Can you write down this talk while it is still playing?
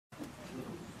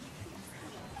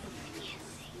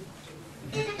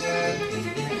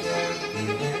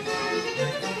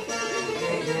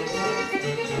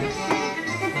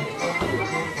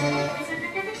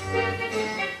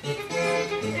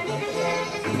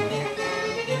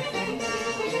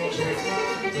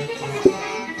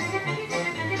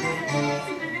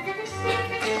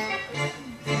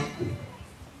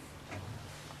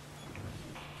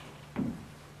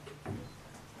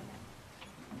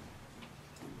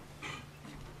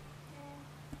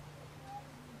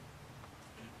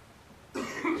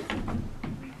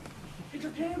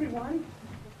okay, everyone.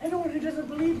 Everyone who doesn't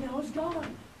believe now is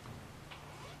gone.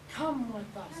 Come with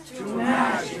us to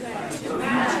Magic Land, to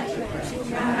Magic Land, to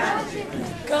Magic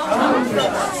Land. Come with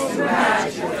us to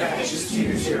Magic Land, just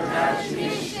use your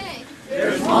imagination.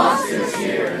 There's monsters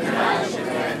here in the Magic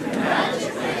Land, the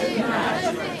Magic Land, the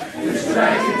Magic Land. There's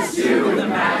dragons too in the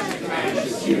Magic Land,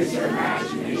 just use your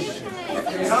imagination.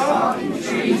 There's talking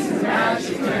trees in the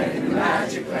Magic Land, in the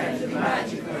Magic Land, the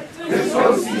Magic Land. There's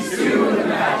ghosties too in the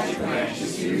Magic Land,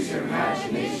 just use your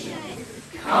imagination.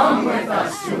 Come with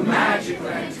us to Magic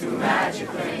Land, to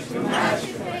Magic Land, to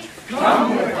Magic Land.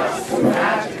 Come with us to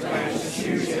Magic Land, just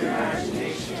use your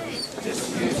imagination.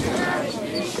 Just use your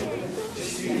imagination.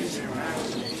 Just use your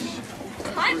imagination.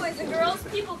 Hi, boys and girls.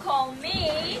 People call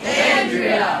me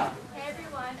Andrea. Hey,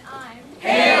 everyone. I'm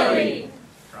Haley.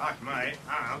 Mate,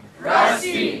 I'm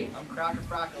Rusty. I'm Cracker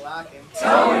Frackalackin'.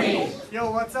 Tony.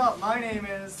 Yo, what's up? My name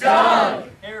is Doug.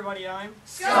 Hey everybody, I'm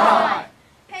Scott.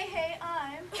 Hey,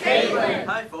 I'm Caitlin.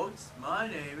 Hi folks, my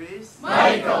name is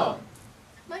Michael.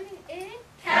 My name is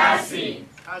Cassie.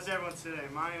 How's everyone today?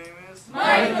 My name is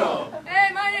Michael.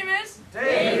 Hey, my name is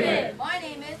David. My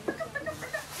name is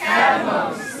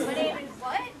Cadmus. My name is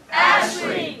what?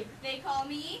 Ashley. They call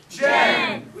me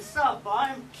Jen. What's up,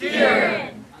 I'm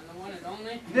Kieran. I'm the one and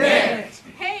only Nick.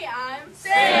 Hey, I'm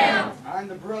Sam. I'm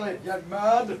the brilliant young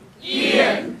mud.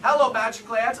 Ian. Hello, Magic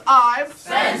Lads. I'm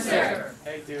Spencer.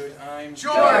 Hey, dude, I'm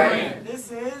Jordan.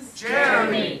 This is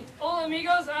Jeremy. Hola,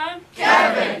 amigos. I'm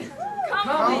Kevin.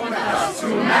 Come with us to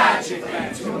Magic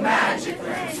Land, to Magic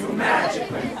Land, to Magic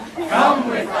Land. Come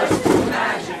with us to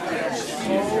Magic Land. Just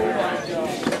use your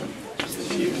imagination.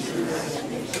 Just use your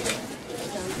imagination.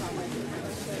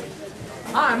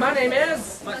 Hi, my name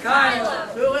is Michaela.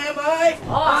 Who am I?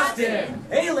 Austin.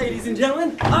 Hey, ladies and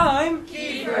gentlemen, I'm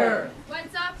Kiefer.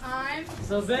 What's up? I'm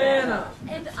Savannah.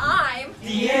 and I'm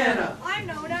Deanna. I'm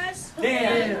known as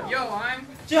Dan. Yo, I'm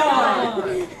John.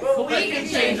 But we can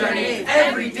change our names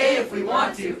every day if we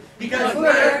want to, because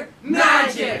we're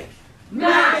magic.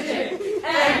 Magic.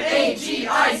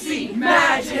 M-A-G-I-C.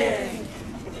 Magic.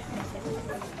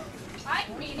 I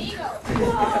can be an eagle.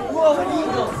 Whoa, an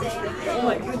eagle. Oh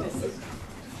my goodness.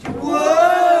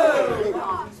 Whoa.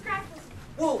 Oh, scratch this.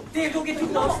 Whoa, Dan, don't get too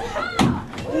close.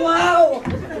 Wow. I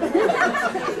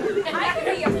can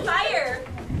be a fire.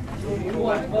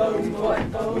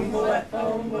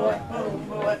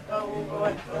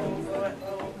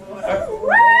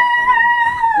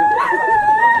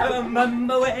 I'm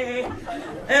away.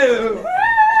 Oh.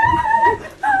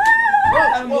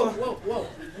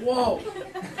 Whoa.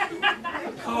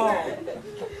 Oh.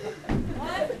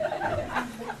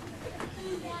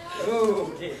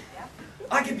 Oh, okay.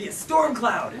 I could be a storm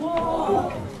cloud.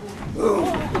 Whoa.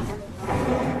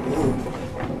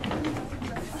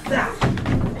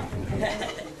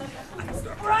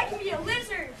 Or I can be a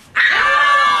lizard.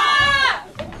 Ah!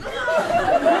 You're a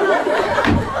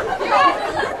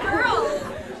little girl.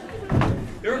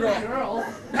 You're a girl.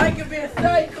 I could be a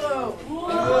cyclone.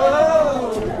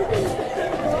 Whoa.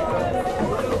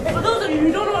 For those of you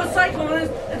who don't know what a cyclone is,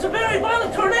 it's a very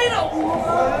violent tornado.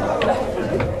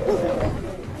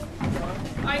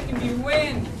 I can be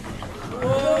wind.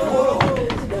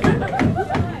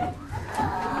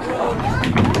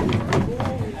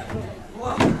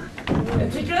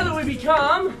 And together we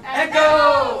become Echo.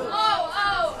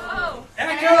 Oh.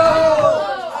 Echo.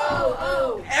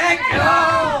 Oh.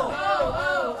 Echo.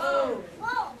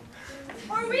 Whoa.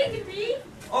 Or we could be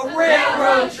A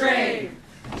railroad train.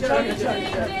 ding, ding, ding, ding,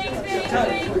 ding, ding,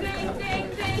 ding, ding,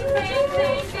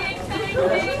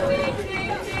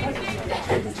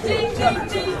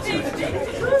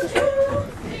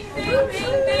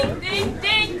 ding,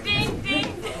 ding, ding,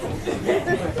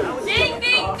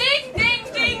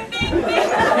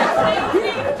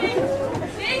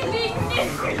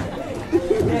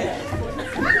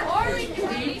 or we can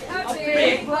be a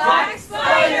big black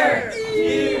spider.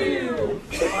 Ew.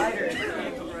 Spider.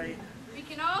 We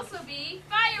can also be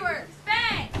fireworks.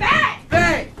 Bang! Bang!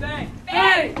 Bang! Bang.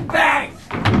 Bang! Bang.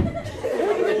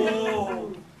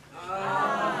 Whoa.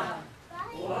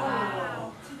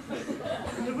 Wow.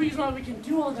 And the reason why we can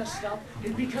do all this stuff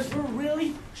is because we're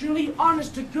really, truly,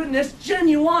 honest to goodness,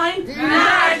 genuine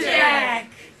magic!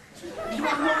 Do you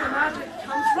want to know where the magic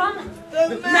comes from?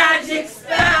 The magic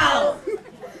spell.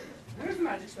 Where's the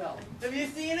magic spell? Have you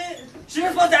seen it? She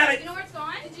was supposed to have You it. know where it's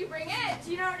gone? Did you bring it?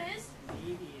 Do you know where it is?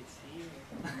 Maybe it's here.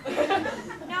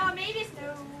 No, maybe it's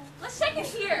no. Let's check it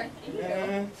here.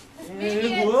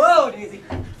 Maybe it's. Whoa, Daisy.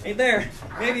 Ain't there.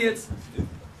 Maybe it's.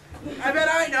 I bet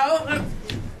I know.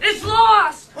 It's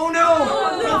lost! Oh no!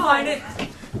 We'll find it.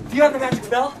 Do you have the magic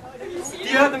spell? Do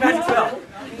you have the magic spell?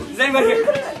 Is anybody here? You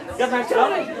have the magic spell?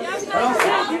 magic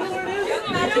spell? You know where it is? Do you have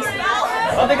a magic spell?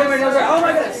 Oh, they got my nose right. Oh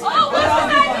my goodness. Oh, what's the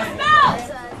magic spell?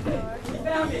 You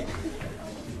found it.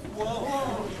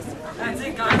 Whoa. That's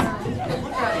it, guys.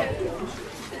 Look at it.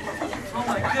 Oh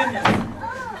my goodness.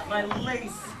 My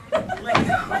lace.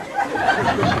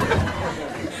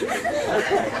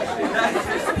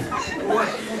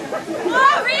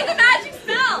 Oh, read the magic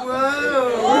spell. Whoa.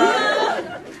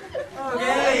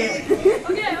 Okay.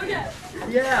 Okay.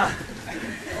 Yeah.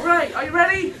 All right. Are you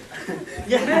ready?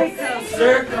 Yeah. Make a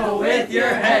circle with your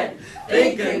head.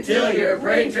 Think until your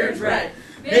brain turns red.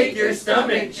 Make your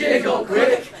stomach jiggle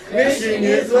quick. Mission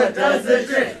is what does the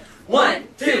trick. 1,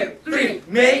 2, 3,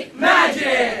 make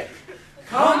magic!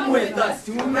 Come with us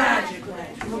to Magic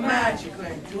Land, to Magic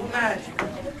Land, to Magic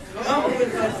Land. Come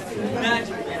with us to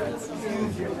Magic Land.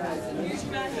 Use your magic. Use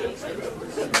your magic.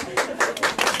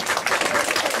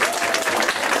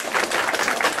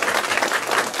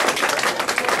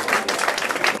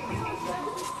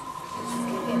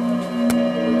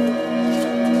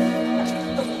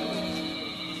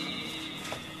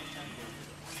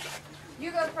 You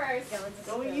go first.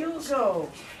 Go you go.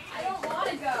 I don't want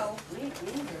to go. Me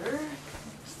neither.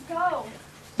 Just go.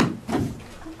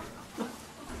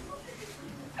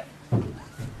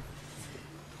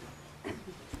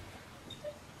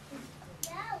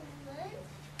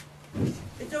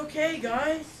 It's okay,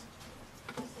 guys.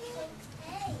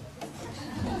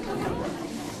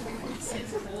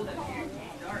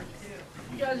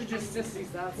 You guys are just sissies,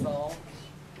 that's all.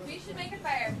 We should make a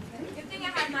fire. Good thing I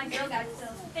have my Girl Guide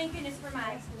still. Thank goodness for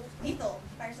my lethal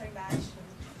fire starting badge.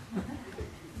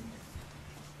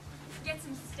 Get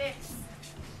some sticks.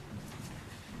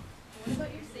 What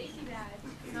about your safety badge?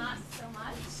 Not so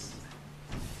much.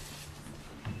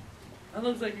 That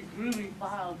looks like a groovy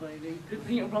file, baby. Good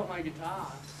thing I brought my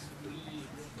guitar.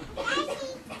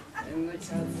 And the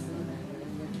cat's in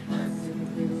the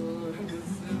middle of the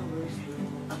silver spoon.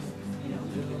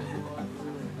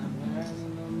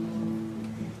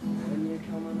 When you're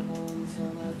coming home,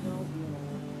 son, I don't know.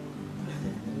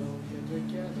 We'll get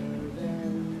together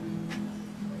then.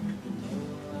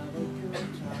 We'll have a good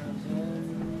time then.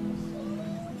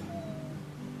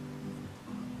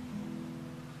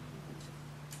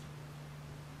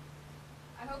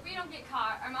 I hope we don't get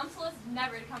caught. Our mom told us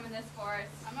never to come in this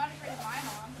forest. I'm not afraid of my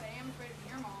mom, but I am afraid of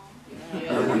your mom.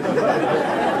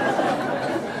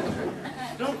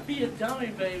 Don't be a dummy,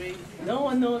 baby. No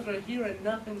one knows we're here and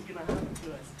nothing's gonna happen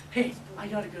to us. Hey, I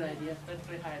got a good idea. Let's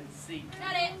play hide and seek.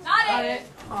 Not it. Not Got it. it.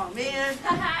 Oh man.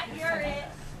 Haha, you're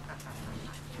it.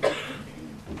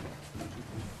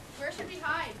 Where should we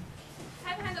hide?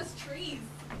 Hide behind those trees.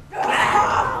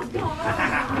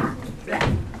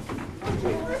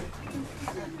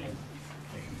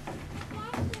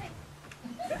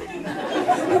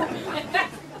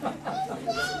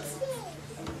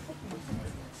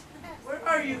 Where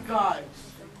are you guys?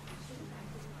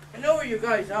 I know where you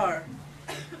guys are.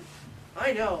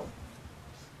 I know.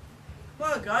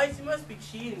 Come on, guys. You must be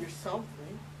cheating or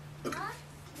something.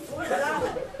 What is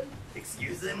that?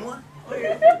 Excusez-moi?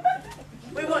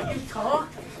 Wait, what? You talk?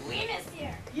 We miss you.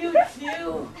 You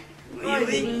too. I'm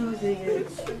Oui, losing it.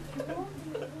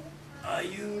 Are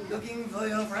you looking for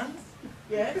your friends?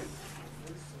 Yes?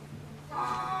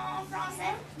 En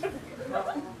français.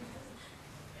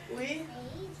 Oui?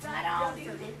 I don't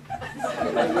do it.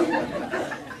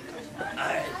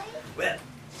 Alright. Well,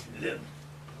 look.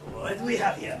 What do we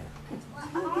have here?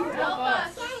 Help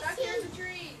us. Stuck here in the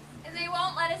trees. And they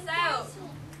won't let us out.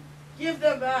 Give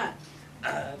them back.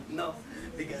 No.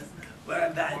 Because we're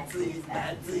bad please,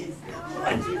 bad please.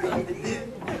 What you going to do?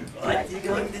 What you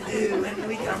going to do when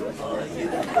we come for you?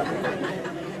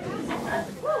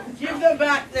 Give them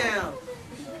back now.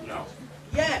 No.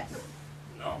 Yes.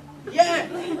 No. Yes.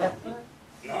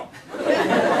 No.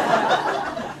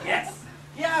 Yes.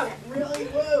 Yeah, really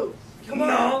woo. Come on.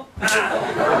 No. I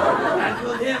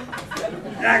told him.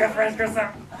 Like a French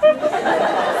croissant.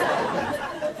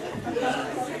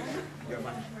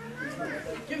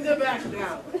 Give them back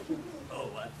now. Oh,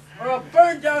 what? Or I'll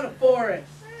burn down the forest.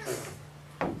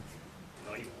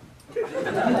 No, you won't.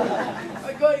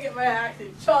 I'm going to get my axe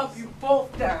and chop you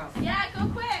both down. Yeah, go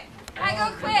quick. I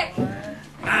go quick.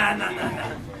 Nah.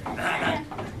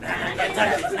 Can't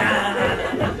touch it. Nah.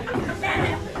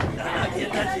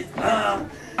 Can't touch it. Oh,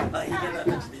 he cannot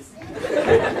touch this.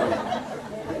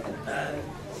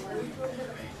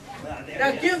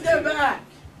 Now give them back.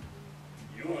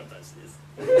 You won't touch this.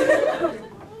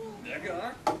 There you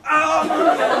are.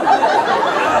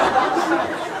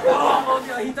 Oh,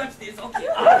 no, he touched this. Okay.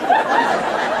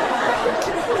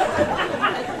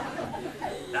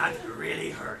 That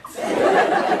really hurts. You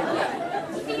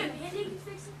think a band-aid can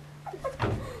fix it?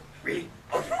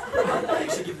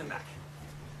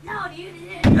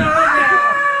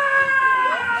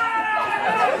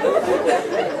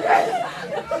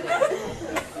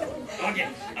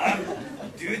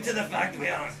 to the fact we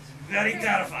are very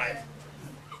terrified.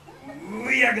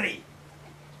 We agree.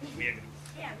 We agree.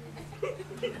 Yeah.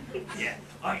 Yeah.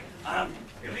 Okay.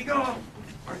 Here we go.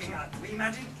 Working on three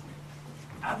magic.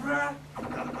 Abra.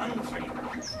 Country.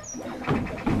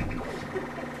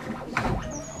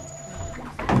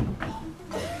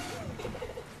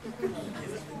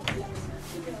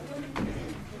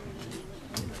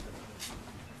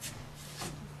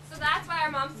 So that's why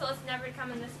our mom told us never to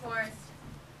come in this forest.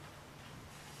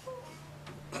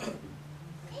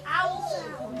 Owl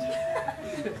sound.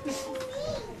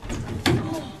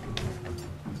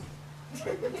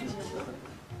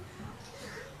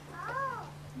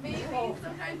 Maybe.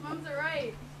 Sometimes moms are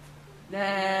right.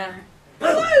 Nah.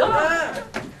 Ah!